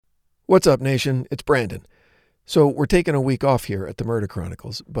What's up, nation? It's Brandon. So we're taking a week off here at the Murder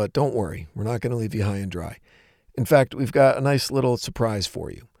Chronicles, but don't worry, we're not going to leave you high and dry. In fact, we've got a nice little surprise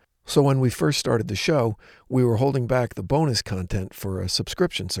for you. So when we first started the show, we were holding back the bonus content for a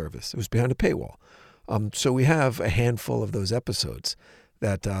subscription service. It was behind a paywall. So we have a handful of those episodes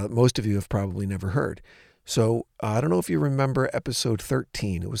that most of you have probably never heard. So I don't know if you remember episode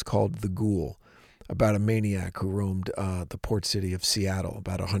 13. It was called The Ghoul, about a maniac who roamed the port city of Seattle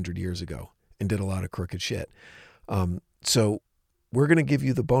about 100 years ago and did a lot of crooked shit. So we're going to give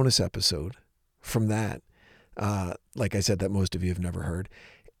you the bonus episode from that, like I said, that most of you have never heard.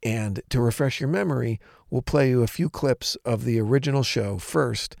 And to refresh your memory, we'll play you a few clips of the original show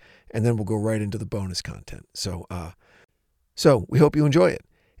first, and then we'll go right into the bonus content. So we hope you enjoy it.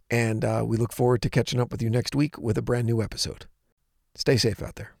 And we look forward to catching up with you next week with a brand new episode. Stay safe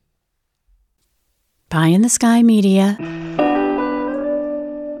out there. Pie in the Sky Media.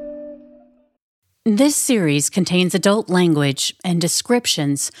 This series contains adult language and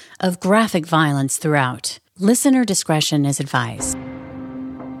descriptions of graphic violence throughout. Listener discretion is advised.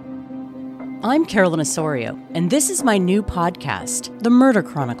 I'm Carolyn Osorio, and this is my new podcast, The Murder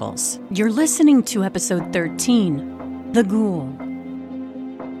Chronicles. You're listening to episode 13, The Ghoul.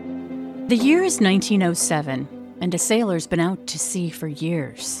 The year is 1907, and a sailor's been out to sea for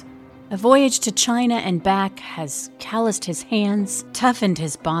years. A voyage to China and back has calloused his hands, toughened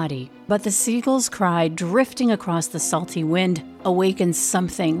his body, but the seagull's cry drifting across the salty wind awakens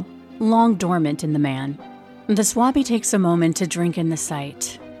something long dormant in the man. The swabby takes a moment to drink in the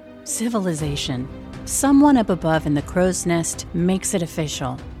sight. Civilization. Someone up above in the crow's nest makes it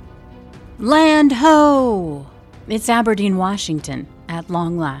official. Land ho! It's Aberdeen, Washington, at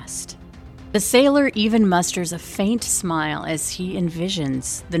long last. The sailor even musters a faint smile as he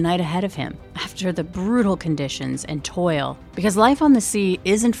envisions the night ahead of him after the brutal conditions and toil, because life on the sea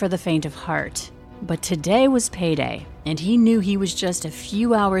isn't for the faint of heart. But today was payday, and he knew he was just a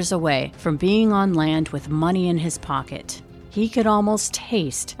few hours away from being on land with money in his pocket. He could almost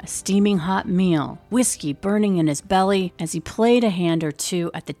taste a steaming hot meal, whiskey burning in his belly as he played a hand or two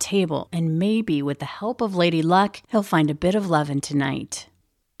at the table, and maybe with the help of Lady Luck, he'll find a bit of lovin' tonight.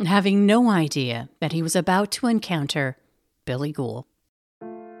 Having no idea that he was about to encounter Billy Ghoul.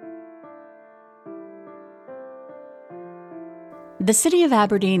 The city of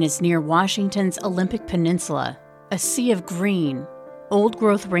Aberdeen is near Washington's Olympic Peninsula, a sea of green.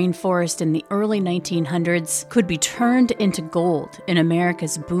 Old-growth rainforest in the early 1900s could be turned into gold in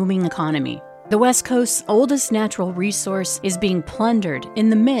America's booming economy. The West Coast's oldest natural resource is being plundered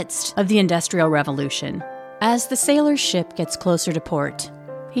in the midst of the Industrial Revolution. As the sailor's ship gets closer to port,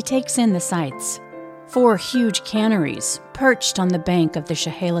 he takes in the sights. 4 huge canneries perched on the bank of the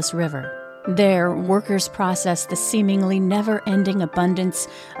Chehalis River. There, workers process the seemingly never-ending abundance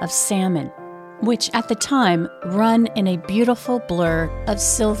of salmon, which at the time run in a beautiful blur of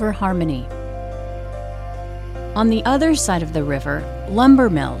silver harmony. On the other side of the river, lumber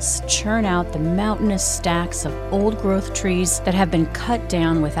mills churn out the mountainous stacks of old-growth trees that have been cut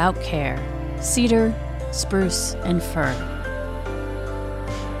down without care: cedar, spruce, and fir.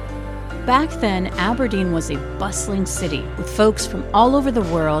 Back then, Aberdeen was a bustling city with folks from all over the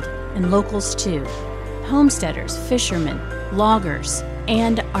world and locals too. Homesteaders, fishermen, loggers,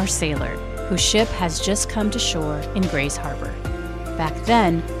 and our sailor, whose ship has just come to shore in Grays Harbor. Back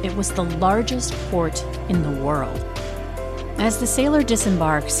then, it was the largest port in the world. As the sailor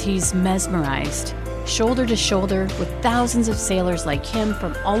disembarks, he's mesmerized, shoulder to shoulder with thousands of sailors like him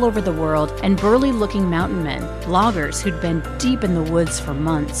from all over the world and burly-looking mountain men, loggers who'd been deep in the woods for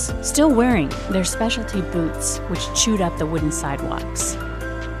months, still wearing their specialty boots, which chewed up the wooden sidewalks.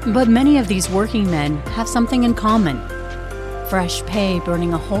 But many of these working men have something in common: fresh pay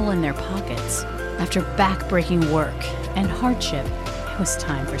burning a hole in their pockets. After back-breaking work and hardship, it was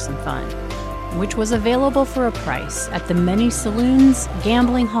time for some fun, which was available for a price at the many saloons,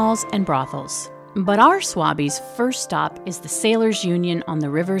 gambling halls, and brothels. But our swabby's first stop is the Sailors' Union on the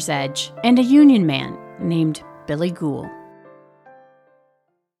river's edge, and a union man named Billy Ghoul.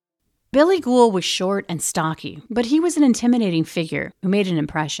 Billy Ghoul was short and stocky, but he was an intimidating figure who made an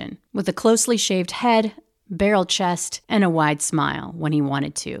impression, with a closely shaved head, barrel chest, and a wide smile when he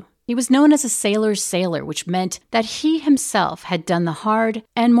wanted to. He was known as a sailor's sailor, which meant that he himself had done the hard,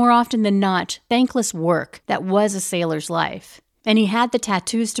 and more often than not, thankless work that was a sailor's life. And he had the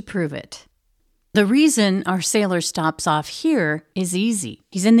tattoos to prove it. The reason our sailor stops off here is easy.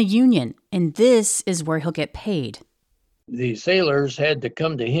 He's in the union, and this is where he'll get paid. the sailors had to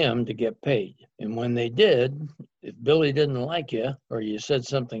come to him to get paid. And when they did, if Billy didn't like you, or you said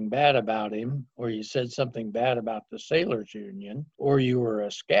something bad about him, or you said something bad about the sailors union, or you were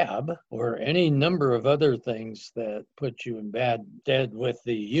a scab, or any number of other things that put you in bad stead with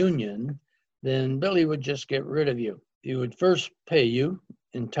the union, then Billy would just get rid of you. He would first pay you,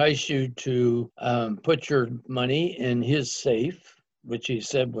 entice you to put your money in his safe, which he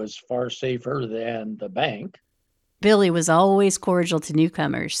said was far safer than the bank. Billy was always cordial to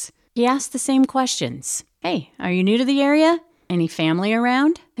newcomers. He asked the same questions. Hey, are you new to the area? Any family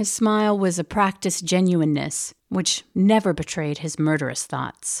around? His smile was a practiced genuineness, which never betrayed his murderous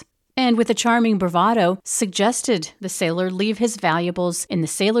thoughts. And with a charming bravado, suggested the sailor leave his valuables in the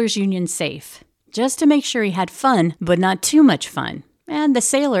Sailors' Union safe, just to make sure he had fun, but not too much fun. And the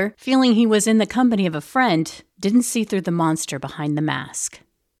sailor, feeling he was in the company of a friend, didn't see through the monster behind the mask.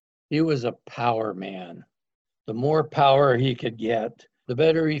 He was a power man. The more power he could get, the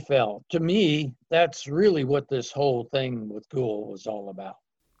better he felt. To me, that's really what this whole thing with Ghoul was all about.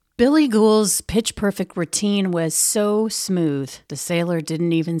 Billy Ghoul's pitch-perfect routine was so smooth, the sailor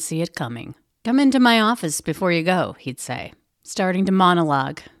didn't even see it coming. Come into my office before you go, he'd say, starting to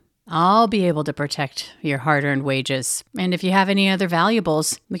monologue. I'll be able to protect your hard-earned wages. And if you have any other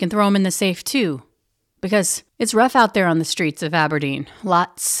valuables, we can throw them in the safe too. Because it's rough out there on the streets of Aberdeen.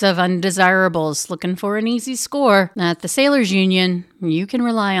 Lots of undesirables looking for an easy score. At the Sailors' Union, you can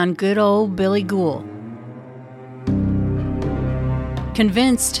rely on good old Billy Ghoul.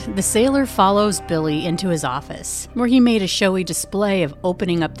 Convinced, the sailor follows Billy into his office, where he made a showy display of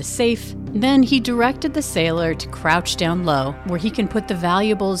opening up the safe. Then he directed the sailor to crouch down low, where he can put the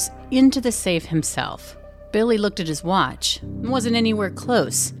valuables into the safe himself. Billy looked at his watch and wasn't anywhere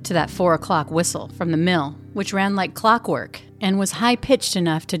close to that 4 o'clock whistle from the mill, which ran like clockwork and was high-pitched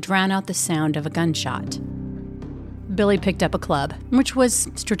enough to drown out the sound of a gunshot. Billy picked up a club, which was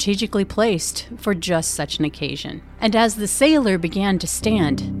strategically placed for just such an occasion. And as the sailor began to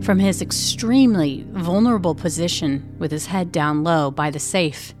stand from his extremely vulnerable position with his head down low by the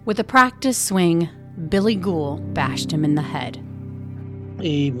safe, with a practiced swing, Billy Ghoul bashed him in the head.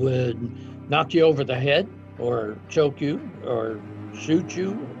 He would knock you over the head, or choke you, or shoot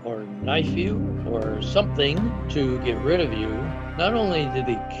you, or knife you, or something to get rid of you. Not only did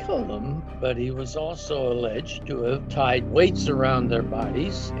he kill them, but he was also alleged to have tied weights around their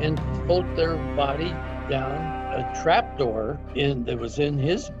bodies and float their body down a trapdoor that was in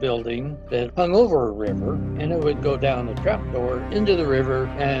his building that hung over a river, and it would go down the trapdoor into the river,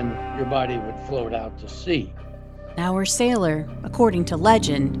 and your body would float out to sea. Our sailor, according to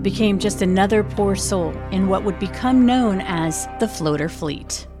legend, became just another poor soul in what would become known as the Floater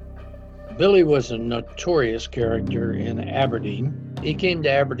Fleet. Billy was a notorious character in Aberdeen. He came to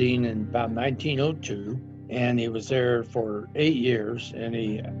Aberdeen in about 1902, and he was there for 8 years, and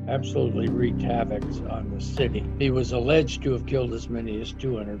he absolutely wreaked havoc on the city. He was alleged to have killed as many as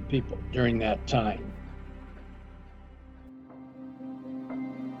 200 people during that time.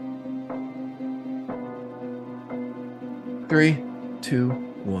 Three, two,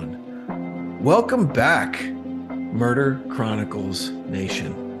 one. Welcome back, Murder Chronicles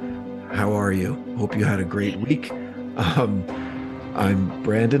Nation. How are you? Hope you had a great week. I'm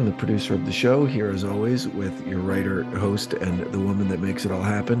Brandon, the producer of the show, here as always with your writer, host, and the woman that makes it all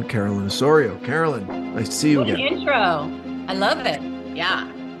happen, Carolyn Osorio. Carolyn, nice to see you again. Intro. I love it. Yeah.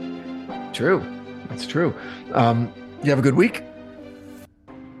 True. That's true. You have a good week?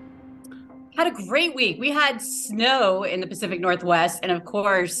 Had a great week. We had snow in the Pacific Northwest. And of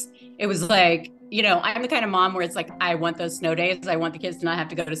course, it was like, you know, I'm the kind of mom where it's like, I want those snow days. I want the kids to not have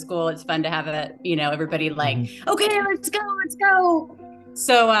to go to school. It's fun to have a, you know, everybody like, okay, let's go.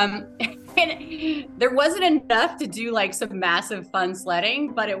 So, and there wasn't enough to do like some massive fun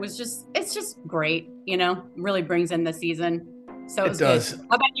sledding, but it's just great, you know, really brings in the season. So it does. Good.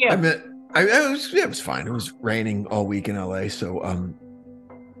 How about you? It was fine. It was raining all week in LA. So,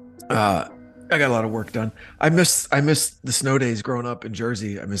 I got a lot of work done. I miss the snow days growing up in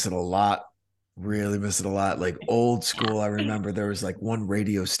Jersey. I miss it a lot. Really miss it a lot. Like old school. I remember there was like one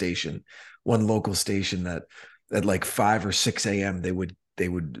radio station, one local station that at like 5 or 6 a.m. they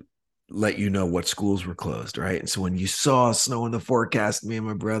would let you know what schools were closed, right? And so when you saw snow in the forecast, me and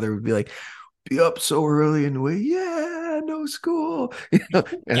my brother would be like, be up so early, and no school.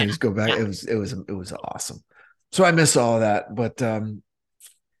 And I just go back. Yeah. It was awesome. So I miss all of that, but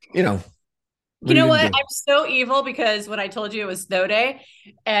you know. You know what? I'm so evil because when I told you it was snow day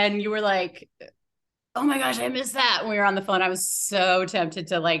and you were like, oh my gosh, I missed that. When we were on the phone, I was so tempted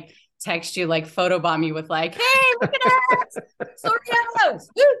to like text you, like photobomb you with like, hey, look at us. Solar yellows.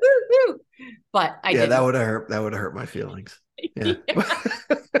 Woo, woo, woo. but I Yeah, that didn't. would have hurt. That would have hurt my feelings. Yeah.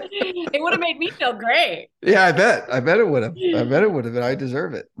 It would have made me feel great. Yeah, I bet. I bet it would have. I bet it would have. I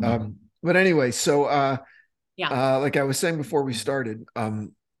deserve it. But anyway, so Yeah. like I was saying before we started,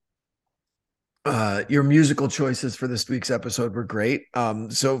 your musical choices for this week's episode were great.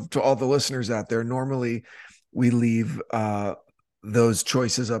 So to all the listeners out there, normally we leave those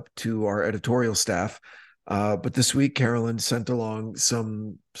choices up to our editorial staff. But this week, Carolyn sent along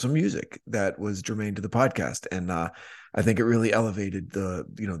some music that was germane to the podcast, and I think it really elevated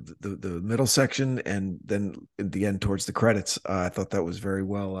the middle section, and then at the end towards the credits. I thought that was very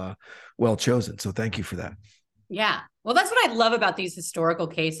well chosen. So thank you for that. Yeah. Well, that's what I love about these historical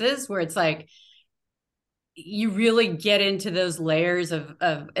cases, where it's like you really get into those layers of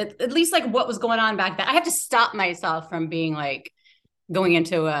at least like what was going on back then. I have to stop myself from being like going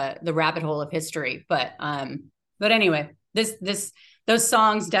into the rabbit hole of history, but anyway, those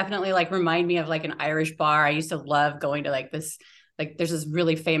songs definitely like remind me of like an Irish bar. I used to love going to like this, like there's this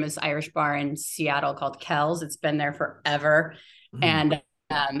really famous Irish bar in Seattle called Kells. It's been there forever. And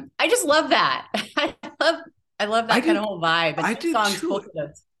I just love that. I love that kind of whole vibe. And I did songs, too. both of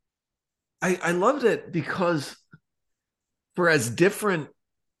those. I loved it because for as different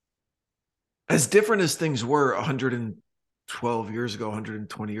as things were 112 years ago,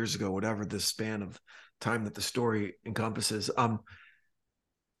 120 years ago, whatever the span of time that the story encompasses,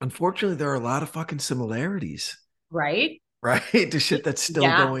 unfortunately there are a lot of fucking similarities. Right? To shit that's still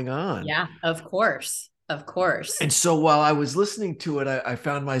going on. Yeah, of course. And so while I was listening to it, I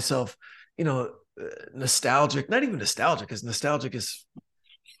found myself, nostalgic, not even nostalgic, because nostalgic is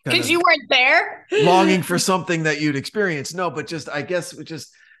because you weren't there, longing for something that you'd experienced. No, but I guess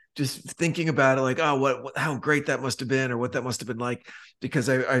just thinking about it, like, oh, what how great that must have been, or what that must have been like, because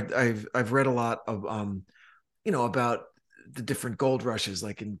I've read a lot of about the different gold rushes,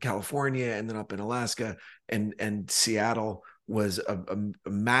 like in California and then up in Alaska, and Seattle was a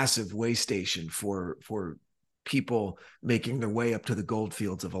massive way station for people making their way up to the gold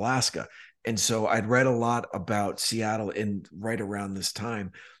fields of Alaska. And so I'd read a lot about Seattle in right around this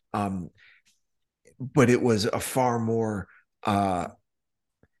time. But it was a far more kind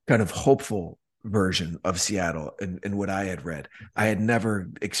of hopeful version of Seattle in what I had read. I had never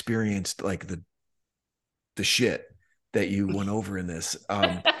experienced like the shit that you went over in this.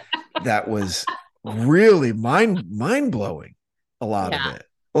 That was really mind blowing. A lot of it,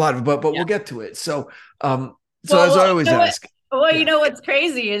 but we'll get to it. So, as I always ask. Well, you know what's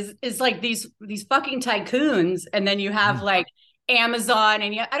crazy is like these fucking tycoons, and then you have like Amazon,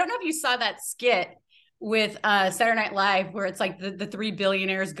 and I don't know if you saw that skit with Saturday Night Live where it's like the three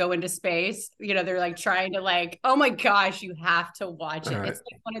billionaires go into space. They're like trying to like, oh my gosh, you have to watch it. Right. It's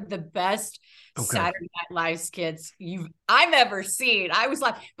like one of the best Saturday Night Live skits I've ever seen. I was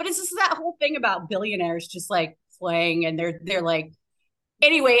like, but it's just that whole thing about billionaires just like playing, and they're like,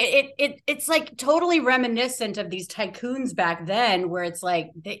 anyway, it's like totally reminiscent of these tycoons back then, where it's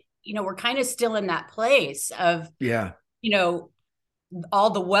like we're kind of still in that place of all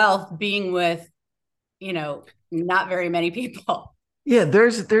the wealth being with not very many people. Yeah,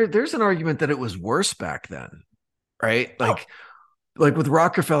 there's an argument that it was worse back then, right? Like with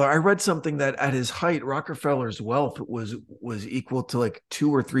Rockefeller, I read something that at his height, Rockefeller's wealth was equal to like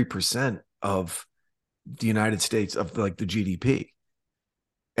 2 or 3% of the United States, of like the GDP.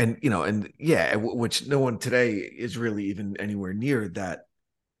 And which no one today is really even anywhere near that,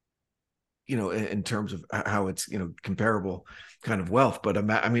 in terms of how it's comparable kind of wealth. But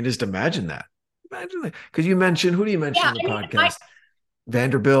I mean, just imagine that, because you mentioned, who do you mention in the podcast?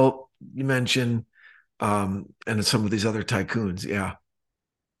 Vanderbilt, you mentioned, and some of these other tycoons. Yeah.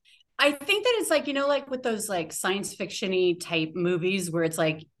 I think that it's like, like with those like science fiction-y type movies where it's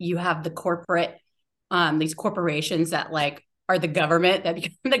like you have the corporate, these corporations that like are the government that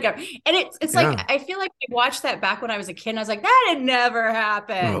become the government. And it's like, I feel like I watched that back when I was a kid, and I was like, that had never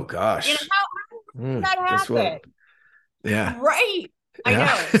happened. Oh gosh. How did that happen? Yeah. Right. I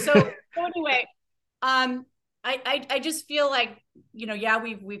know. So anyway, I just feel like,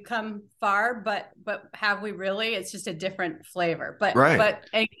 we've come far, but have we really? It's just a different flavor. But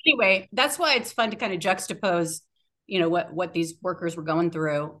anyway, that's why it's fun to kind of juxtapose, what these workers were going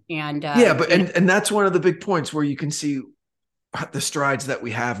through. And and that's one of the big points where you can see the strides that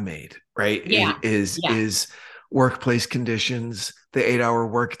we have made, right? Is workplace conditions, the 8-hour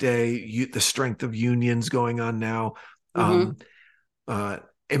workday, the strength of unions going on now.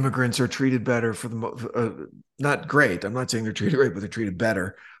 Immigrants are treated better for the not great. I'm not saying they're treated right, but they're treated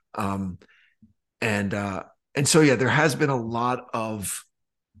better. And so there has been a lot of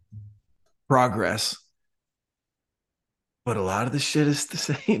progress But a lot of the shit is the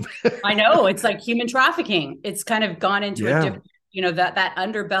same. I know, it's like human trafficking. It's kind of gone into a Yeah. different, that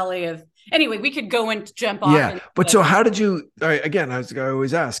underbelly of. Anyway, we could go and jump off Yeah. into But it. so how did you, all right, again, I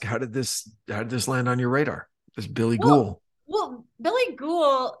always ask, how did this land on your radar? This Billy Well, Ghoul. well, Billy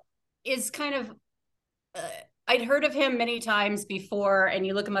Ghoul is kind of. Uh, I'd heard of him many times before, and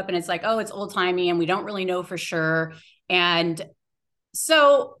you look him up, and it's like, oh, it's old timey, and we don't really know for sure. And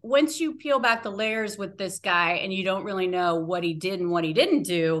so once you peel back the layers with this guy, and you don't really know what he did and what he didn't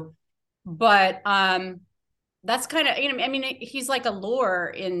do, but that's kind of, I mean, he's like a lore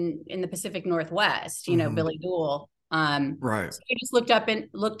in the Pacific Northwest, Mhm. Billy Ghoul. Right. So he just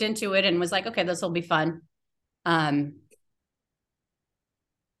looked into it and was like, okay, this will be fun. Um,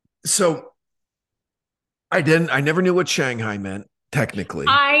 So I never knew what Shanghai meant, technically.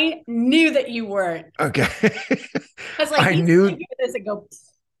 I knew that you weren't. Okay. I was like, I he's gonna knew, hear this and go,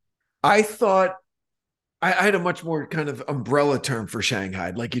 I thought I had a much more kind of umbrella term for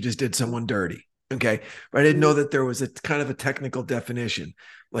Shanghai, like you just did someone dirty. Okay. But I didn't know that there was a kind of a technical definition.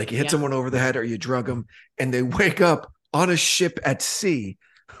 Like you hit yeah, someone over the head or you drug them and they wake up on a ship at sea.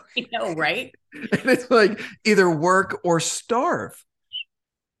 I know, right? And it's like either work or starve.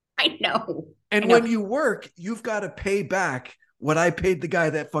 I know. I And know. when you work, you've got to pay back what I paid the guy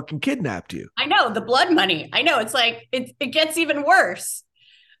that fucking kidnapped you. I know the blood money. I know. It's like it gets even worse.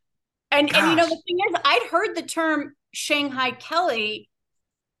 And Gosh. the thing is, I'd heard the term Shanghai Kelly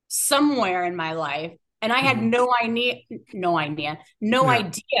somewhere in my life, and I had Mhm. no Yeah.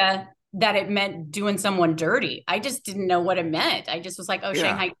 idea that it meant doing someone dirty. I just didn't know what it meant. I just was like, oh, Yeah.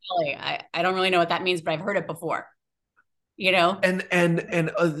 Shanghai Kelly. I don't really know what that means, but I've heard it before, you know? And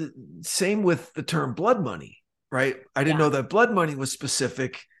same with the term blood money, right? I didn't Yeah. know that blood money was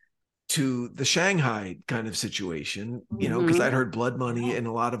specific to the Shanghai kind of situation, because Mm-hmm. I'd heard blood money in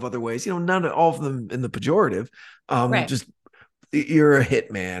a lot of other ways, none of all of them in the pejorative. Right. Just you're a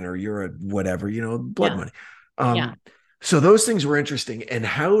hitman or you're a whatever, blood Yeah. money. Yeah. So those things were interesting. And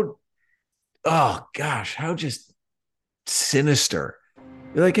how, oh gosh, how just sinister.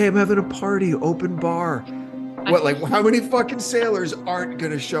 You're like, hey, I'm having a party, open bar. What, like, how many fucking sailors aren't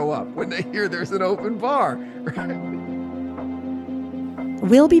going to show up when they hear there's an open bar?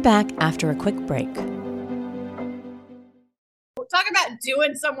 We'll be back after a quick break. Talk about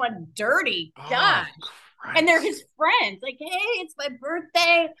doing someone dirty. Oh, God. And they're Christ. his friends. Like, hey, it's my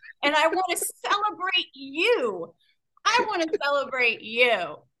birthday and I want to celebrate you. I want to celebrate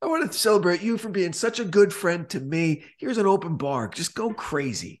you. I want to celebrate you for being such a good friend to me. Here's an open bar. Just go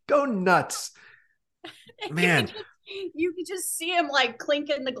crazy. Go nuts. Man. You could just see him like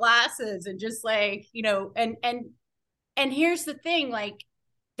clinking the glasses and just like, and here's the thing, like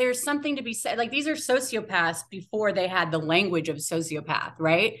there's something to be said. Like these are sociopaths before they had the language of sociopath,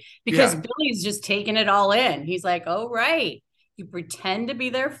 right? Because Yeah. Billy's just taking it all in. He's like, oh, right. You pretend to be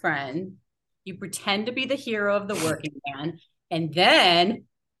their friend, you pretend to be the hero of the working man, and then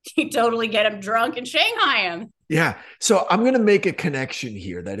you totally get him drunk and Shanghai him. Yeah. So I'm going to make a connection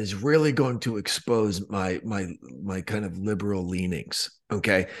here that is really going to expose my kind of liberal leanings.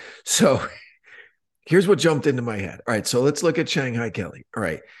 Okay. So here's what jumped into my head. All right. So let's look at Shanghai Kelly. All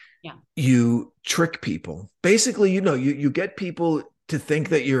right. Yeah. You trick people. Basically, you get people to think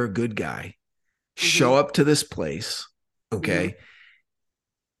that you're a good guy, show up to this place, okay, Mm-hmm.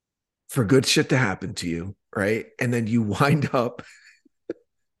 for good shit to happen to you, right? And then you wind up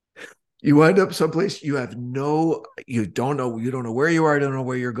someplace you don't know where you are, you don't know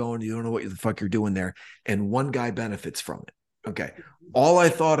where you're going, you don't know what the fuck you're doing there, and one guy benefits from it. Okay. All I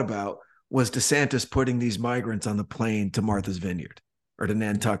thought about was DeSantis putting these migrants on the plane to Martha's Vineyard or to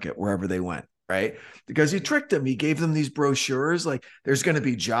Nantucket, wherever they went, right? Because he tricked them. He gave them these brochures, like there's going to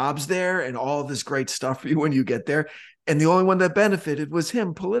be jobs there and all this great stuff for you when you get there. And the only one that benefited was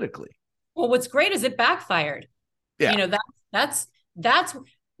him politically. Well, what's great is it backfired. Yeah. That's that's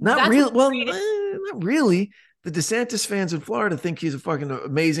Not that's real. what's Well, great. not really. The DeSantis fans in Florida think he's a fucking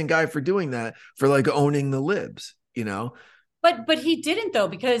amazing guy for doing that, for like owning the libs. But he didn't though,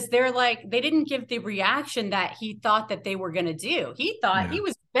 because they're like they didn't give the reaction that he thought that they were gonna do. He thought Yeah. he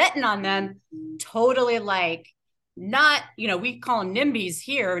was betting on them totally like not, we call them NIMBYs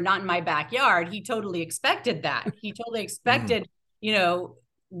here, not in my backyard. He totally expected that. He totally Mm. expected,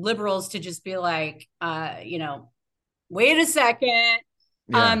 liberals to just be like, wait a second.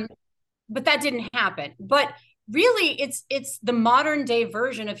 Yeah. Um, but that didn't happen. But really, it's the modern day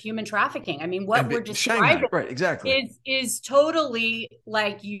version of human trafficking. I mean, what we're And Shanghai. describing Right. Exactly. is totally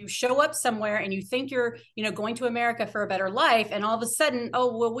like you show up somewhere and you think you're going to America for a better life, and all of a sudden,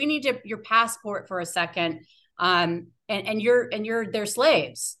 oh well, we need your passport for a second, and you're their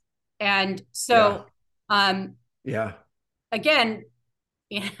slaves, and Yeah. so um Yeah. again,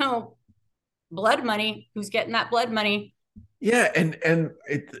 you know, blood money. Who's getting that blood money? Yeah, and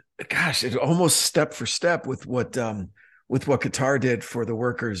it almost step for step with what Qatar did for the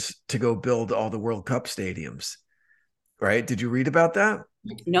workers to go build all the World Cup stadiums, right? Did you read about that?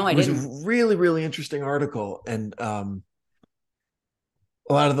 No, I It was a didn't. really, really interesting article, and a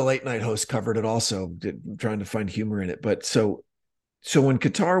lot of the late night hosts covered it also, trying to find humor in it. But so when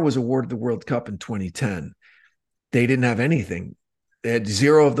Qatar was awarded the World Cup in 2010, they didn't have anything. They had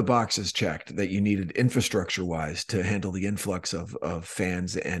zero of the boxes checked that you needed infrastructure wise to handle the influx of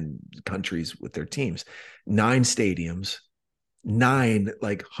fans and countries with their teams. 9 stadiums, nine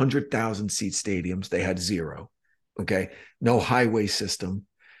like 100,000 seat stadiums. They had zero. Okay. No highway system,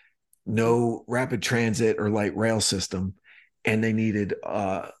 no rapid transit or light rail system. And they needed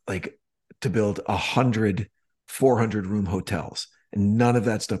like to build 100 400-room hotels, and none of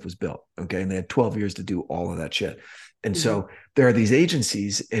that stuff was built. Okay. And they had 12 years to do all of that shit. And so there are these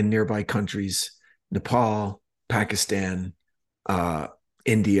agencies in nearby countries, Nepal, Pakistan,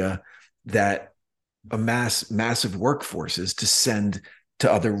 India, that amass massive workforces to send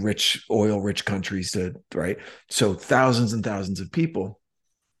to other rich, oil rich countries to, right? So thousands and thousands of people.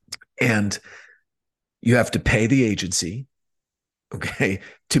 And you have to pay the agency, okay,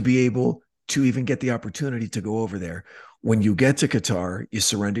 to be able to even get the opportunity to go over there. When you get to Qatar, you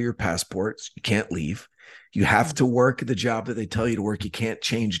surrender your passports. You can't leave. You have to work the job that they tell you to work. You can't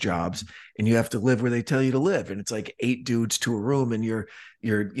change jobs, and you have to live where they tell you to live. And it's like 8 dudes to a room, and you're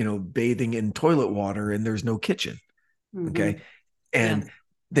bathing in toilet water, and there's no kitchen. Okay. And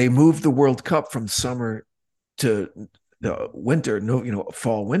they moved the World Cup from summer to the winter,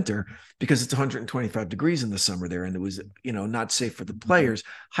 fall, winter, because it's 125 degrees in the summer there. And it was, not safe for the players,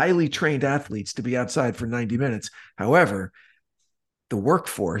 highly trained athletes to be outside for 90 minutes. However, the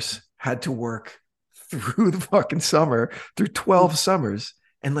workforce had to work through the fucking summer, through 12 summers,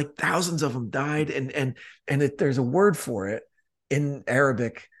 and like thousands of them died. And there's a word for it in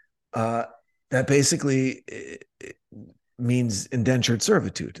Arabic that basically means indentured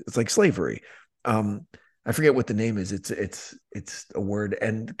servitude. It's like slavery. I forget what the name is. It's a word,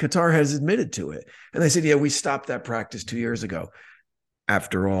 and Qatar has admitted to it. And they said, yeah, we stopped that practice 2 years ago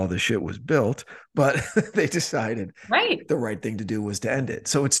after all the shit was built, but they decided the right thing to do was to end it.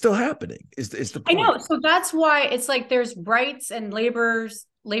 So it's still happening is the point. I know. So that's why it's like there's rights and labor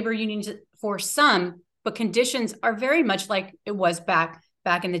unions for some, but conditions are very much like it was back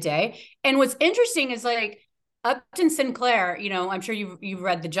in the day. And what's interesting is like Upton Sinclair, I'm sure you've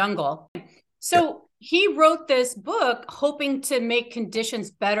read The Jungle. So he wrote this book hoping to make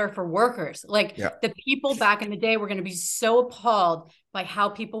conditions better for workers. Like the people back in the day were going to be so appalled by how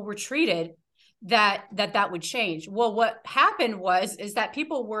people were treated that would change. Well, what happened is that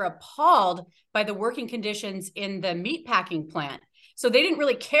people were appalled by the working conditions in the meat packing plant. So they didn't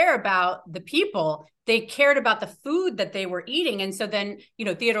really care about the people. They cared about the food that they were eating. And so then,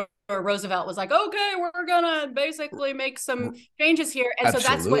 Theodore Roosevelt was like, okay, we're going to basically make some changes here. And Absolutely.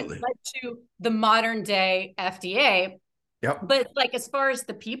 so that's what led to the modern day FDA. But like, as far as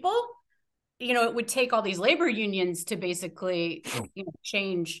the people, it would take all these labor unions to basically,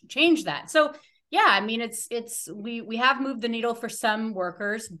 change that. So yeah, I mean, we have moved the needle for some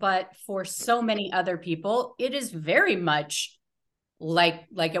workers, but for so many other people, it is very much like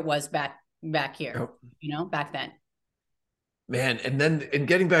it was back here, back then. Man, and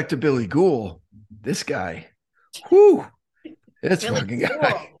getting back to Billy Ghoul, this guy, whoo, this fucking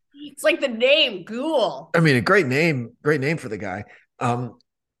guy. It's like the name Ghoul. I mean, a great name for the guy.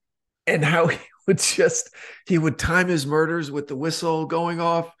 And how he would time his murders with the whistle going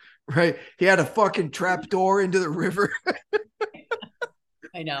off, right? He had a fucking trap door into the river.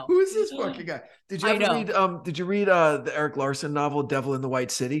 I know. Who is this fucking guy? Did you read the Eric Larson novel Devil in the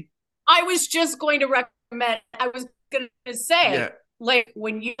White City? I was just going to recommend. I was going to say, like,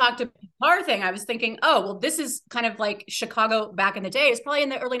 when you talked about the car thing, I was thinking, oh, well, this is kind of like Chicago back in the day. It's probably in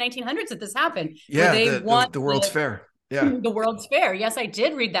the early 1900s that this happened. Yeah, the World's Fair. Yeah, the World's Fair. Yes, I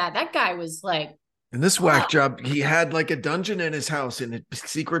did read that. That guy was like, and this whack job, he had like a dungeon in his house and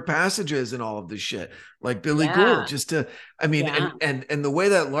secret passages and all of this shit, like Billy Ghoul. Just to, I mean, and the way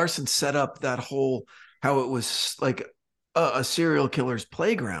that Larson set up that whole, how it was like a serial killer's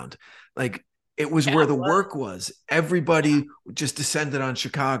playground, like it was where the work was. Everybody just descended on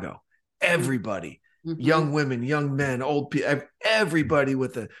Chicago. Everybody, young women, young men, old people, everybody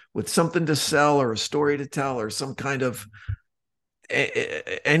with something to sell or a story to tell or some kind of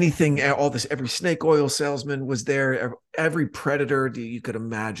anything, all this, every snake oil salesman was there. Every predator you could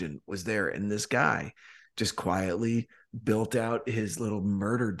imagine was there. And this guy just quietly built out his little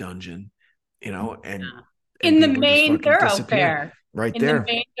murder dungeon, and and In the people just main fucking disappearing thoroughfare. right In the there.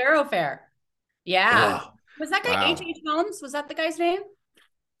 main thoroughfare. Yeah. Oh, Was that guy wow. H.H. Holmes? Was that the guy's name?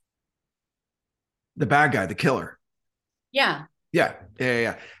 The bad guy, the killer. Yeah. Yeah.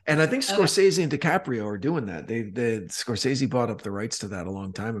 And I think Okay. Scorsese and DiCaprio are doing that. The Scorsese bought up the rights to that a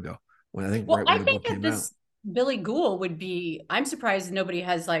long time ago. When I think Well, right when I the think book that came out. this Billy Ghoul would be, I'm surprised nobody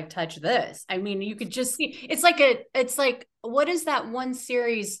has like touched this. I mean, you could just see it's like, what is that one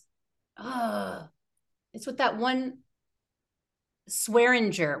series? It's with that one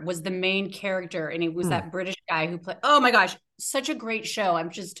Swearinger was the main character, and it was that British guy who played. Oh my gosh, such a great show! I'm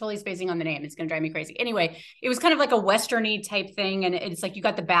just totally spacing on the name. It's gonna drive me crazy. Anyway, it was kind of like a westerny type thing, and it's like you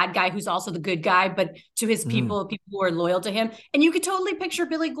got the bad guy who's also the good guy, but to his people who are loyal to him, and you could totally picture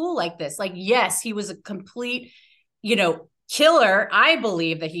Billy Ghoul like this. Like, yes, he was a complete, killer. I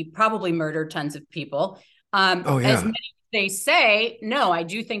believe that he probably murdered tons of people. Oh As yeah. many they say, no, I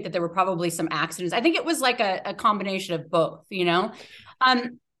do think that there were probably some accidents. I think it was like a combination of both, and Well,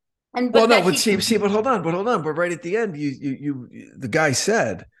 but no, that but he, see, but hold on, but right at the end, the guy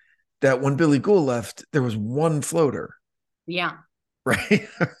said that when Billy Ghoul left, there was one floater, yeah, right?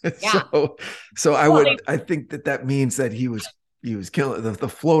 yeah. So Well, I think that means that he was killing the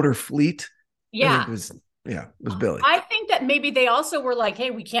floater fleet. I think yeah. was Billy. I think that maybe they also were like,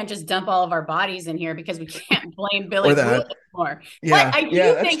 hey, we can't just dump all of our bodies in here because we can't blame Or Billy Ghoul that. anymore. But Yeah, I yeah, do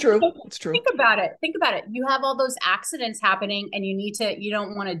that's think, true. That's true. think about it. Think about it. You have all those accidents happening, and you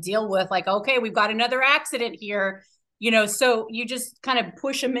don't want to deal with like, okay, we've got another accident here, so you just kind of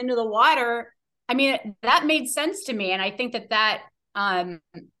push them into the water. I mean, that made sense to me. And I think that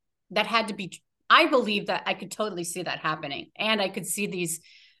had to be, I believe that I could totally see that happening. And I could see these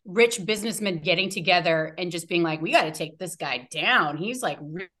rich businessmen getting together and just being like, we got to take this guy down. He's like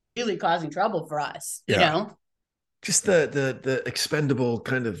really causing trouble for us, Yeah. Just the expendable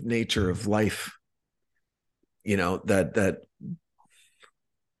kind of nature of life, that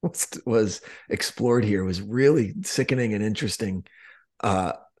was explored here was really sickening and interesting.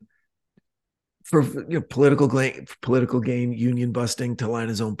 For political gain, union busting to line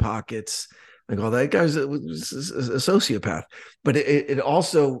his own pockets, like all that. Guy's was a sociopath, but it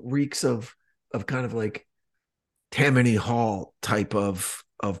also reeks of kind of like Tammany Hall type of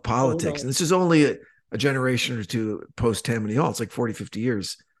politics. And Totally. this is only a generation or two post Tammany Hall. It's like 40, 50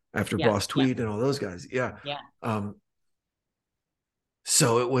 years after Yeah. Boss Tweed and all those guys. Yeah. Yeah.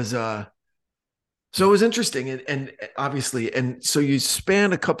 So it was interesting, and obviously, and so you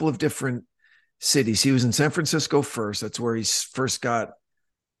span a couple of different cities. He was in San Francisco first. That's where he first got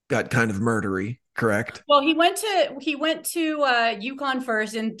kind of murdery, correct? Well, he went to Yukon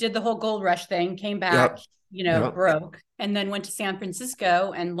first and did the whole gold rush thing, came back, Yep. Yep. broke, and then went to San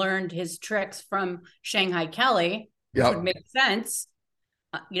Francisco and learned his tricks from Shanghai Kelly, which would Yep. make sense.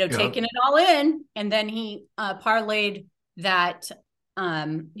 Yep. Taking it all in, and then he parlayed that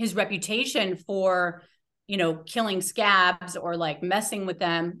his reputation for killing scabs or like messing with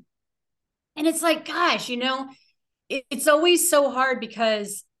them. And it's like, gosh, it's always so hard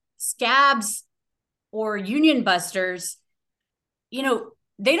because scabs or union busters,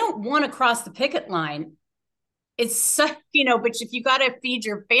 they don't want to cross the picket line. It's such, but if you got to feed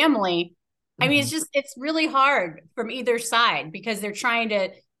your family, I mean, it's really hard from either side because they're trying to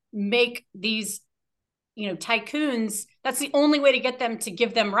make these, tycoons. That's the only way to get them to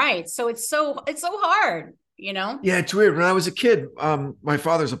give them rights. So it's so hard. Yeah, it's weird. When I was a kid, my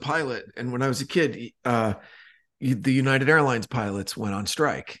father's a pilot, and when I was a kid, the United Airlines pilots went on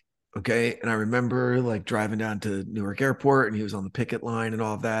strike. Okay, and I remember like driving down to Newark Airport, and he was on the picket line and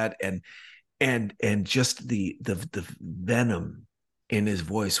all of that, and just the venom in his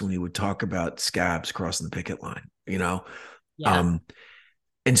voice when he would talk about scabs crossing the picket line. Yeah.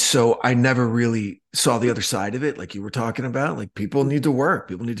 And so I never really saw the other side of it, like you were talking about. Like people need to work,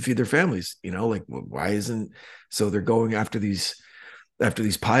 people need to feed their families. Like why isn't so they're going after these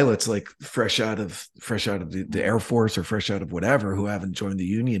pilots like fresh out of the Air Force or fresh out of whatever who haven't joined the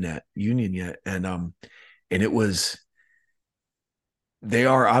union yet, and it was they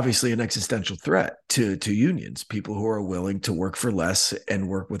are obviously an existential threat to unions, people who are willing to work for less and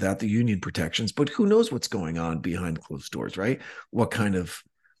work without the union protections. But who knows what's going on behind closed doors, right? What kind of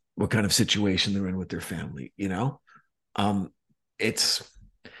situation they're in with their family,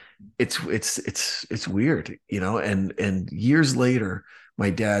 it's weird, and years later,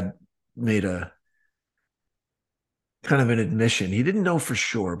 my dad made a kind of an admission. He didn't know for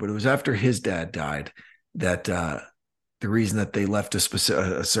sure, but it was after his dad died that the reason that they left a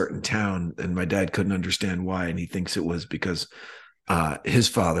certain town, and my dad couldn't understand why, and he thinks it was because his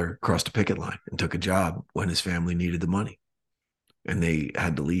father crossed a picket line and took a job when his family needed the money, and they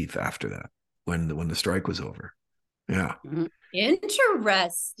had to leave after that. when the strike was over. Yeah. Yeah.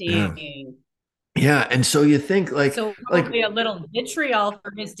 Interesting. Yeah. And so you think So like probably a little vitriol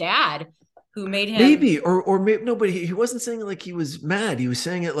for his dad, who made him. maybe, or maybe, no, but he wasn't saying it like he was mad. He was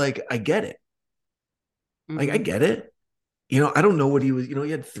saying it like, I get it. Like, I get it. I don't know what he was, he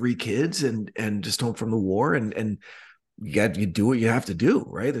had 3 kids and just home from the war, and you do what you have to do,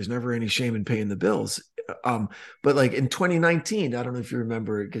 right? There's never any shame in paying the bills. But like in 2019, I don't know if you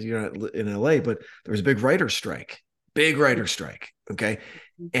remember, because you're not in LA, but there was a big writer strike. Okay.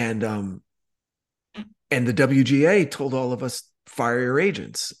 And the WGA told all of us, fire your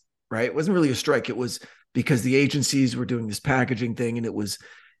agents, right? It wasn't really a strike. It was because the agencies were doing this packaging thing, and it was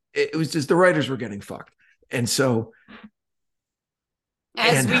just the writers were getting fucked. And so,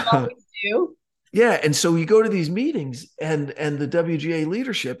 As we always do. Yeah. And so you go to these meetings, and the WGA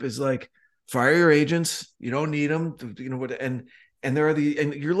leadership is like, fire your agents. You don't need them. And there are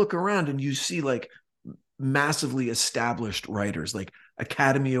and you're looking around and you see like massively established writers, like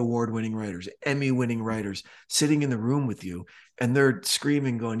Academy Award winning writers, Emmy winning writers sitting in the room with you, and they're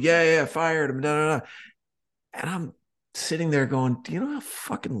screaming, going, yeah, fired him. And I'm sitting there going, do you know how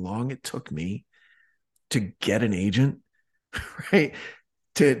fucking long it took me to get an agent, right?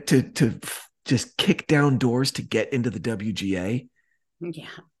 To just kick down doors to get into the WGA. Yeah.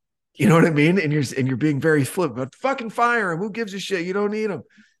 You know what I mean? And you're being very flip, but fucking fire him. Who gives a shit? You don't need him.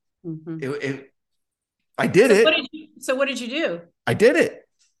 I did it. So what did you do? I did it.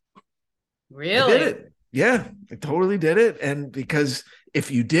 Really? I did it. Yeah, I totally did it. And because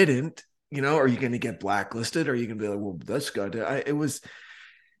if you didn't, are you going to get blacklisted? Or are you going to be like, well, this guy did.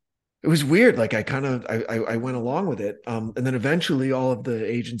 It was weird. Like I went along with it. And then eventually all of the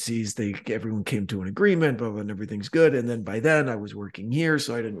agencies, everyone came to an agreement, but when everything's good. And then by then I was working here,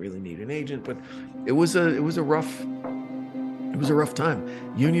 so I didn't really need an agent, but it was a rough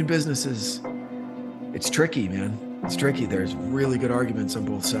time. Union businesses, it's tricky, man. It's tricky. There's really good arguments on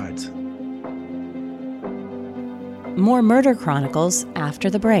both sides. More Murder Chronicles after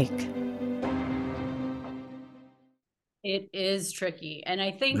the break. It is tricky. And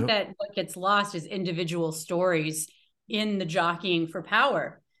I think that what gets lost is individual stories in the jockeying for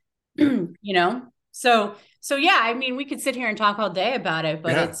power. So yeah, I mean, we could sit here and talk all day about it,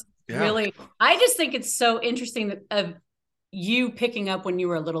 but it's really, I just think it's so interesting of you picking up when you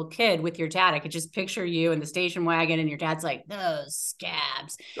were a little kid with your dad. I could just picture you in the station wagon, and your dad's like, those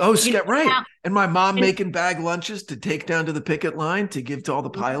scabs. Oh, right. And my mom making bag lunches to take down to the picket line to give to all the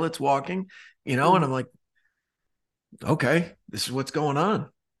pilots walking, and I'm like, okay, this is what's going on.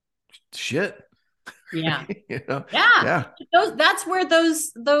 Shit. Yeah. Yeah. That's where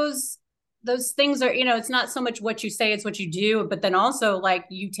those things are, it's not so much what you say, it's what you do, but then also like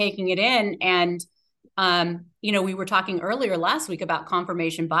you taking it in. And, we were talking earlier last week about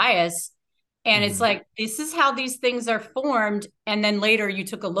confirmation bias, and it's like, this is how these things are formed. And then later you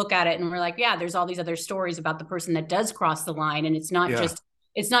took a look at it and we're like, yeah, there's all these other stories about the person that does cross the line. And it's not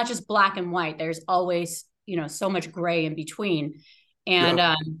just black and white. There's always, so much gray in between. And,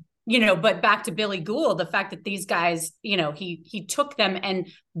 but back to Billy Ghoul, the fact that these guys, he took them and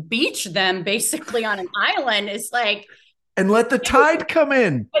beached them basically on an island is like. And let the tide come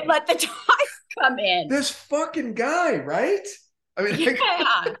in. This fucking guy, right? I mean,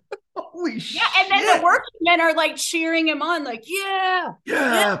 yeah. Holy shit. Yeah, and then the working men are like cheering him on, like,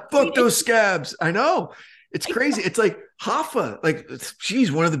 yeah. Fuck those scabs. I know. It's crazy. It's like Hoffa, like, she's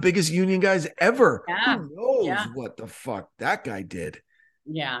one of the biggest union guys ever. Yeah. Who knows what the fuck that guy did?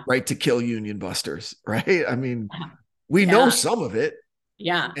 Yeah. Right, to kill union busters, right? I mean, we know some of it.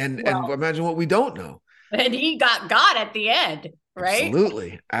 Yeah. And imagine what we don't know. And he got at the end, right?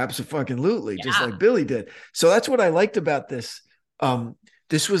 Absolutely. Absolutely. Yeah. Just like Billy did. So that's what I liked about this.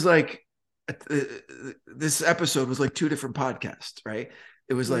 This was like, this episode was like 2 different podcasts, right?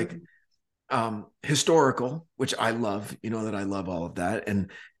 It was like, historical, which I love, that I love all of that. And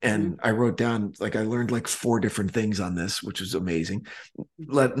I wrote down, like, I learned like 4 different things on this, which was amazing.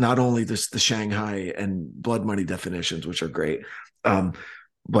 Not only the Shanghai and blood money definitions, which are great.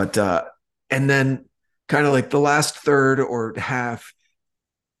 But and then kind of like the last third or half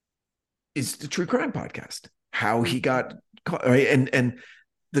is the true crime podcast, how he got caught, right? And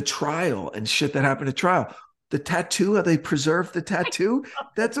the trial and shit that happened at trial. The tattoo, how they preserved the tattoo,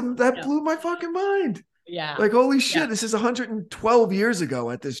 that blew my fucking mind. Yeah. Like, holy shit, this is 112 years ago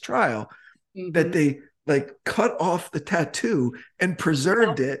at this trial that they like cut off the tattoo and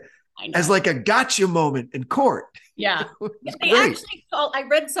preserved it as like a gotcha moment in court. Yeah. They actually I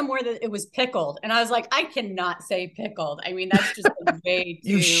read somewhere that it was pickled, and I was like, I cannot say pickled. I mean, that's just way too.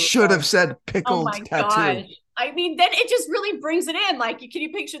 You should have said pickled tattoo. Gosh. I mean, then it just really brings it in. Like, can you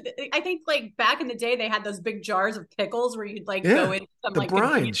picture? I think like back in the day, they had those big jars of pickles where you'd like go Yeah. in some The like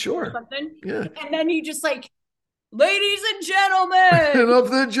brine, convenience store or sure. something, Yeah. and then you just like, ladies and And gentlemen, of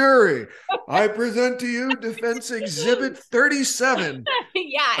the jury, I present to you Defense Exhibit 37,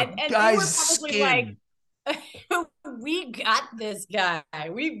 yeah, a and they were guy's probably like, skin. we got this guy,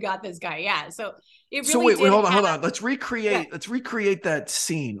 we've got this guy, yeah. So it So really wait, did hold on, have, hold on. yeah, Let's recreate that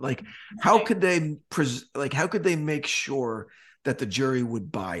scene. Like, how okay. could they how could they make sure that the jury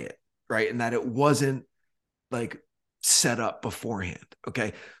would buy it, right? And that it wasn't like set up beforehand.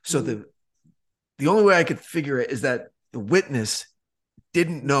 Okay. So Mhm. the only way I could figure it is that the witness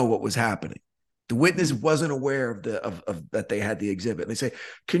didn't know what was happening. The witness Mhm. wasn't aware of of that they had the exhibit. And they say,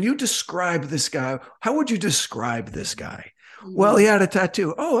 "Can you describe this guy? How would you describe this guy?" Well, he Mhm. had a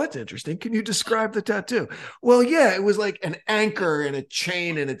tattoo. Oh, that's interesting. Can you describe the tattoo? Well, yeah, it was like an anchor and a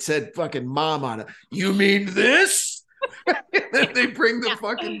chain, and it said "fucking mom" on it. You mean this? And then they bring the Yeah,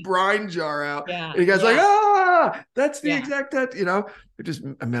 fucking brine jar out, yeah, and you guys like, yeah, ah, that's the yeah. exact that. Just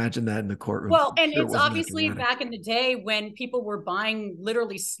imagine that in the courtroom. Well, I'm and sure it it's wasn't that obviously dramatic. back in the day when people were buying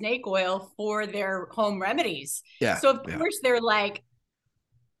literally snake oil for their home remedies. Yeah, So of yeah, course they're like,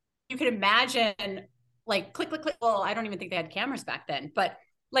 you can imagine like click, click, click. Well, I don't even think they had cameras back then, but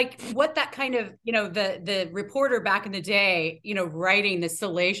like what that kind of, the reporter back in the day, writing the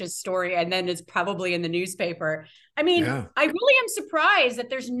salacious story and then it's probably in the newspaper. I mean, yeah. I really am surprised that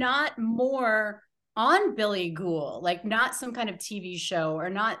there's not more on Billy Ghoul, like not some kind of TV show or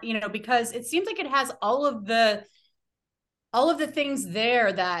not, because it seems like it has all of the things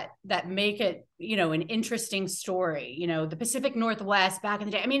there that make it an interesting story. The Pacific Northwest back in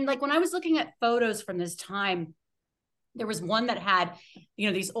the day, I mean, like when I was looking at photos from this time, there was one that had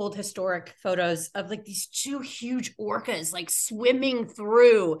these old historic photos of like these two huge orcas like swimming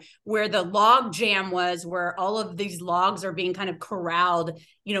through where the log jam was, where all of these logs are being kind of corralled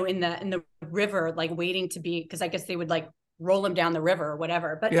in the river, like waiting to be, because I guess they would like roll them down the river or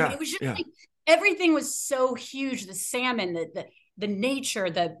whatever. But Yeah, it was just yeah. like everything was so huge, the salmon, the nature,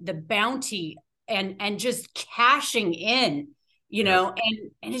 the bounty, and just cashing in, Yeah.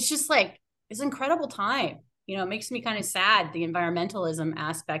 and it's just like it's an incredible time. It makes me kind of sad, the environmentalism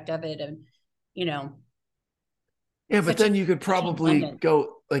aspect of it, and you know Yeah, but such a then you could such an probably abundance.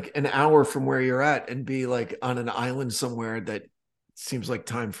 go like an hour from where you're at and be like on an island somewhere that seems like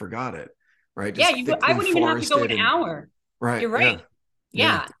time forgot it, right? Yeah, Just I thickly wouldn't even have to go forested an and hour. right. You're right. Yeah.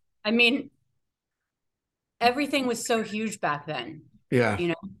 Yeah. Yeah, I mean, everything was so huge back then. Yeah. you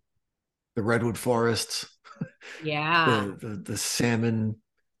know The redwood forests, yeah. the salmon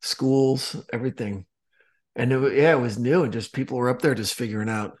schools, everything. And yeah, it was new and just people were up there just figuring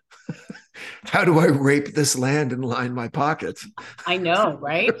out how do I rape this land and line my pockets, I know,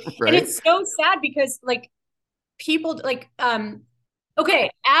 right? And right? it's so sad because like people like okay,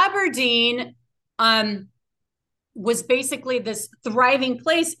 Aberdeen was basically this thriving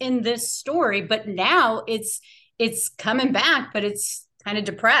place in this story, but now it's coming back, but it's kind of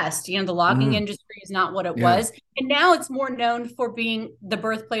depressed. The logging Mm, industry is not what it yeah. was, and now it's more known for being the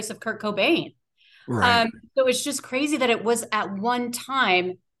birthplace of Kurt Cobain. Right. So it's just crazy that it was at one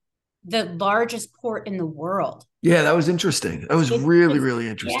time the largest port in the world. Yeah, that was interesting. That was It's really, just, really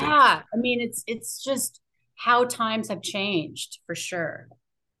interesting. yeah. I mean, it's just how times have changed for sure.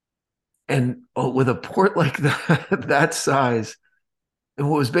 And with a port like that, that size, and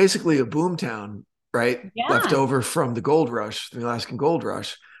what was basically a boom town, right? Left Yeah, over from the gold rush, the Alaskan gold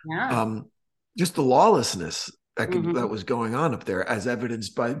rush, yeah. um, just the lawlessness that Hmm. was going on up there, as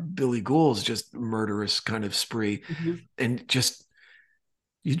evidenced by Billy Ghoul's just murderous kind of spree, Hmm. and just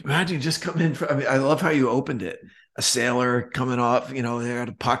you imagine just come in. I mean, I love how you opened it. A sailor coming off, they had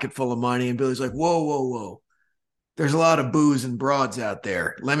a pocket full of money, and Billy's like, "Whoa, whoa, whoa! There's a lot of booze and broads out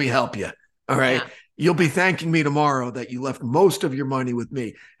there. Let me help you. All right. Yeah. You'll be thanking me tomorrow that you left most of your money with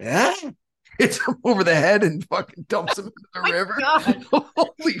me." Eh? Hits him over the head and fucking dumps him into the My river. God.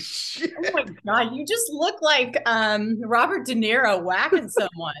 Holy shit. Oh my God. You just look like Robert De Niro whacking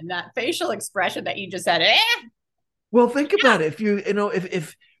someone. That facial expression that you just had. Eh? Well, think Yeah. about it. If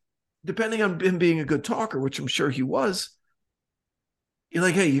if depending on him being a good talker, which I'm sure he was, you're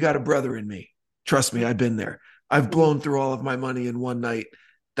like, hey, you got a brother in me. Trust me, I've been there. I've Mhm. blown through all of my money in one night.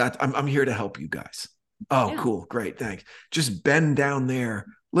 That I'm here to help you guys. Oh, Yeah. cool, great, thanks. Just bend down there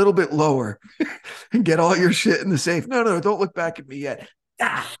a little bit lower and get all your shit in the safe. No, no, don't look back at me yet.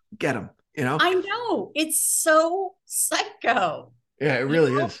 Ah, get him. I know. It's so psycho. Yeah, it You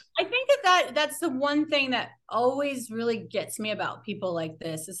really is. I think that's the one thing that always really gets me about people like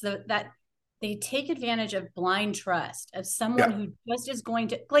this is that they take advantage of blind trust of someone Yeah, who just is going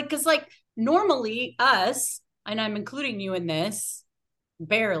to like, because like normally us, and I'm including you in this,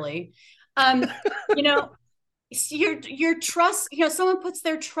 barely, you know, your trust, you know, someone puts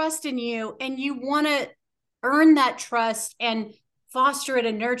their trust in you and you want to earn that trust and foster it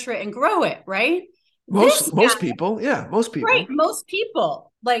and nurture it and grow it, right? This Most guy, people, yeah, most right? people, Most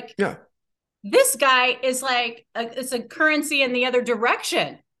people, like, yeah, this guy is like it's a currency in the other direction,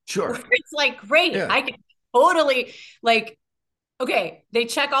 where sure, it's like, great, yeah, I can totally, like, okay, they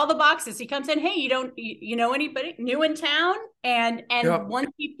check all the boxes. He comes in, hey, you know anybody new in town? And yep, once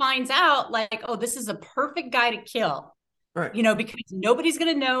he finds out, like, oh, this is a perfect guy to kill, right, you know, because nobody's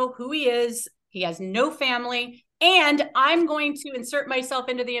going to know who he is. He has no family, and I'm going to insert myself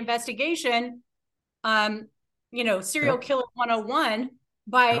into the investigation, um, you know, serial yep, killer 101,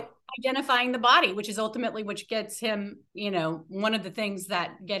 by yep. identifying the body, which is ultimately which gets him, you know, one of the things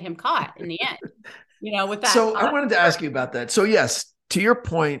that get him caught in the end, you know, with that. So I wanted to ask you about that. So yes, to your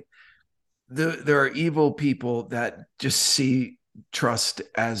point, there are evil people that just see trust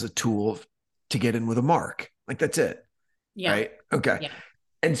as a tool to get in with a mark. Like that's it. Yeah. Right. Okay. Yeah.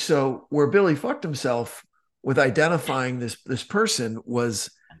 And so where Billy fucked himself with identifying this person was,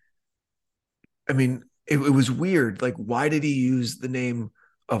 I mean, it was weird. Like, why did he use the name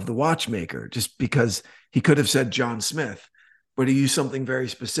of the watchmaker? Just because he could have said John Smith, but he used something very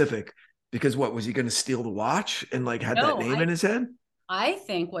specific. Because what was he going to steal the watch and like had that No, name in his head? I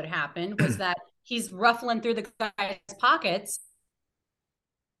think what happened was that he's ruffling through the guy's pockets,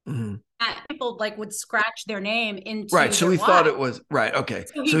 Mm-hmm. and people like would scratch their name Right. into So their he thought watch. it was right. Okay.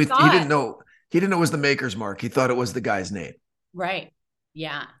 So So he he thought, didn't know. He didn't know it was the maker's mark. He thought it was the guy's name. right.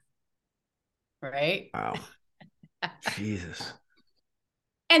 Yeah. Right. Wow. Jesus.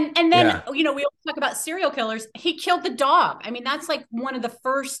 And then, Yeah. you know, we always talk about serial killers. He killed the dog. I mean, that's like one of the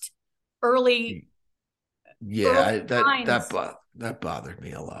first early Yeah. early signs. That bothered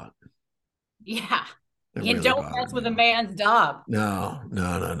me a lot. Yeah. It You really don't bothered mess me with a a lot. man's dog. No.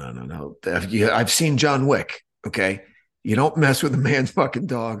 I've seen John Wick. Okay. You don't mess with a man's fucking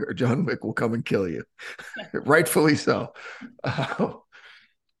dog, or John Wick will come and kill you. Rightfully so. Uh,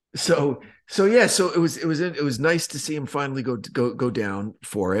 so yeah. So it was nice to see him finally go down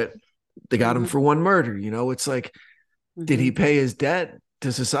for it. They got him Mm-hmm. for one murder. You know, it's like, did he Mm-hmm. pay his debt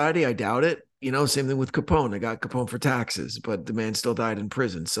to society? I doubt it. You know, same thing with Capone. I got Capone for taxes, but the man still died in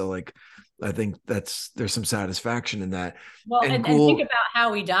prison. So like, I think there's some satisfaction in that. Well, And and think Ghoul, about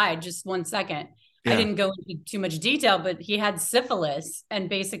how he died. Just 1 second. I yeah, didn't go into too much detail, but he had syphilis, and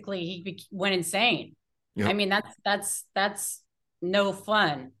basically went insane. I yep. mean, that's no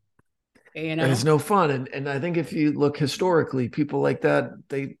fun, you And it's know. no fun. And I think if you look historically, people like that,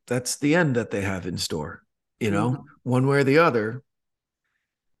 that's the end that they have in store. You know, Mhm. one way or the other,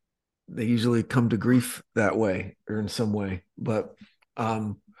 they usually come to grief that way or in some way.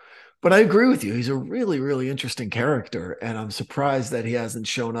 Um, but I agree with you. He's a really, really interesting character. And I'm surprised that he hasn't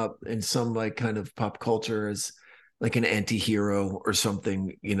shown up in some like kind of pop culture as like an anti-hero or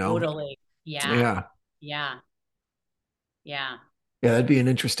something, you know? Totally. Yeah. Yeah. Yeah. Yeah. Yeah, that'd be an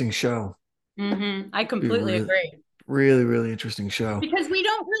interesting show. I Be completely really, agree. really, really interesting show. Because we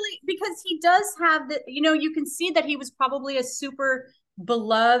don't really, because he does have the, you know, you can see that he was probably a super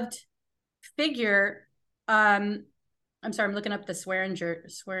beloved figure. I'm sorry, I'm looking up the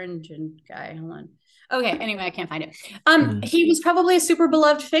Swearingen guy. Hold on. Okay, anyway, I can't find it. Mhm. He was probably a super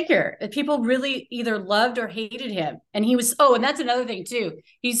beloved figure. People really either loved or hated him. And he was, oh, and that's another thing too.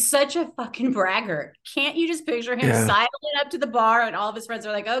 He's such a fucking braggart. Can't you just picture him Yeah. sidling up to the bar and all of his friends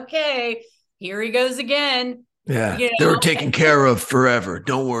are like, okay, here he goes again. Yeah. You They were know, taken care of forever.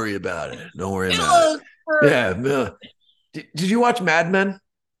 Don't worry about it. Don't worry about it. oh, Yeah. Yeah. Did you watch Mad Men?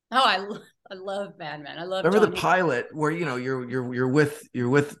 I love Mad Men. I love Remember John the Hamm. pilot where you know you're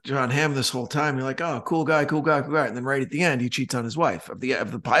with John Hamm this whole time. You're like, oh, cool guy, cool guy, cool guy, and then right at the end he cheats on his wife of the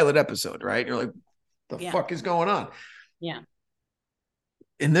pilot episode. Right? You're like, the Yeah. fuck is going on? Yeah.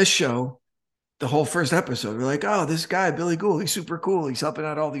 In this show, the whole first episode, we're like, oh, this guy Billy Ghoul, he's super cool. He's helping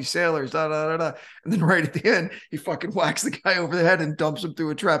out all these sailors, da da da da. And then right at the end, he fucking whacks the guy over the head and dumps him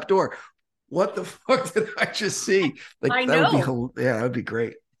through a trap door. What the fuck did I just see? Like I that would be, know. yeah, that would be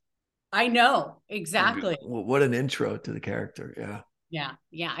great. I know. That'd be, Exactly. what an intro to the character. Yeah. Yeah,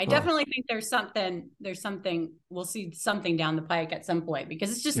 yeah. I Oh, definitely think there's something we'll see something down the pike at some point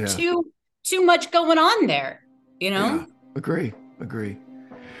because it's just yeah. too much going on there, you Yeah. know? Agree.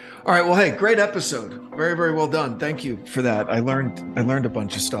 All right. Well, hey, great episode. Very, very well done. Thank you for that. I learned a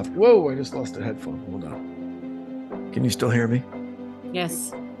bunch of stuff. Whoa, I just lost a headphone. Hold on. Can you still hear me?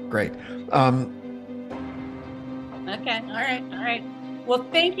 Yes. Great. Okay. All right. All right. Well,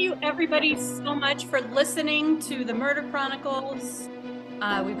 thank you everybody so much for listening to the Murder Chronicles.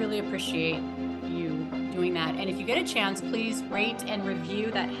 We really appreciate you doing that. And if you get a chance, please rate and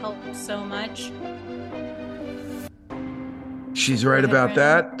review. That helps so much. She's right about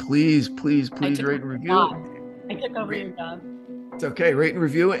that. Please rate and review. I took over your job. It's okay. Rate and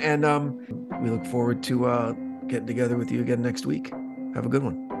review. And we look forward to getting together with you again next week. Have a good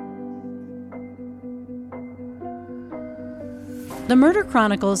one. The Murder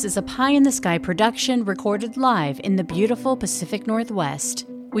Chronicles is a pie-in-the-sky production recorded live in the beautiful Pacific Northwest.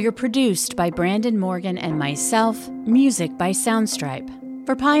 We are produced by Brandon Morgan and myself, music by Soundstripe.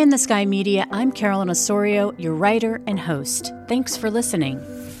 For Pie in the Sky Media, I'm Carolyn Osorio, your writer and host. Thanks for listening.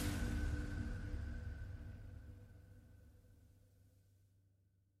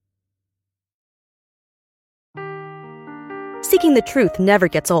 Seeking the truth never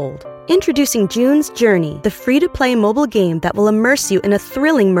gets old. Introducing June's Journey, the free-to-play mobile game that will immerse you in a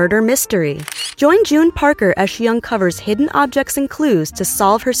thrilling murder mystery. Join June Parker as she uncovers hidden objects and clues to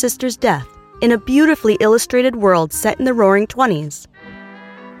solve her sister's death in a beautifully illustrated world set in the Roaring '20s.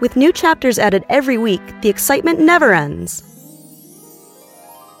 With new chapters added every week, the excitement never ends.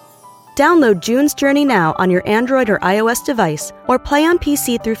 Download June's Journey now on your Android or iOS device, or play on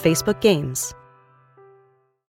PC through Facebook Games.